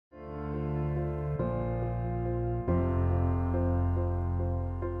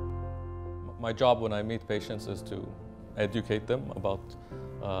My job when I meet patients is to educate them about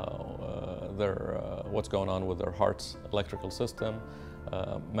what's going on with their heart's electrical system.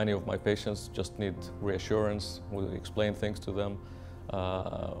 Many of my patients just need reassurance. We explain things to them.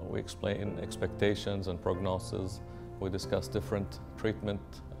 We explain expectations and prognosis. We discuss different treatment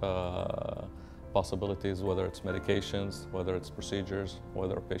possibilities, whether it's medications, whether it's procedures,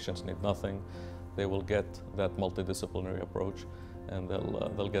 whether patients need nothing. They will get that multidisciplinary approach, and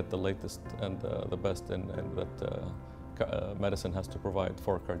they'll get the latest and the best in that medicine has to provide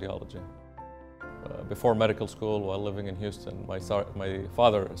for cardiology. Before medical school, while living in Houston, my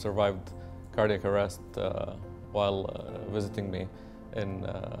father survived cardiac arrest while visiting me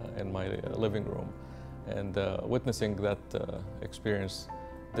in my living room, and witnessing that experience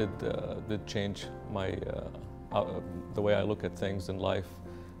did change the way I look at things in life.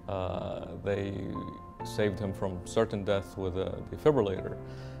 They saved him from certain death with a defibrillator,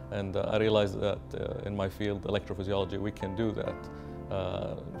 and I realized that in my field, electrophysiology, we can do that,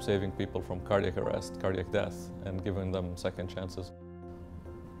 saving people from cardiac arrest, cardiac death, and giving them second chances.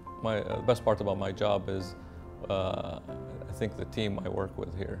 The best part about my job is, I think, the team I work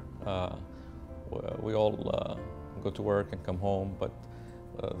with here. We all go to work and come home, but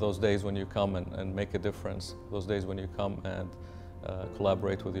those days when you come and make a difference, those days when you come and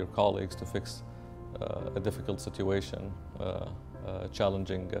collaborate with your colleagues to fix a difficult situation, a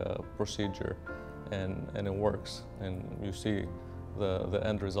challenging procedure, and it works, and you see the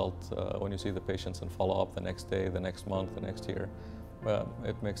end result when you see the patients and follow up the next day, the next month, the next year.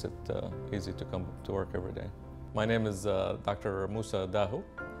 It makes it easy to come to work every day. My name is Dr. Musa Dahu.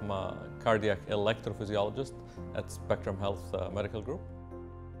 I'm a cardiac electrophysiologist at Spectrum Health Medical Group.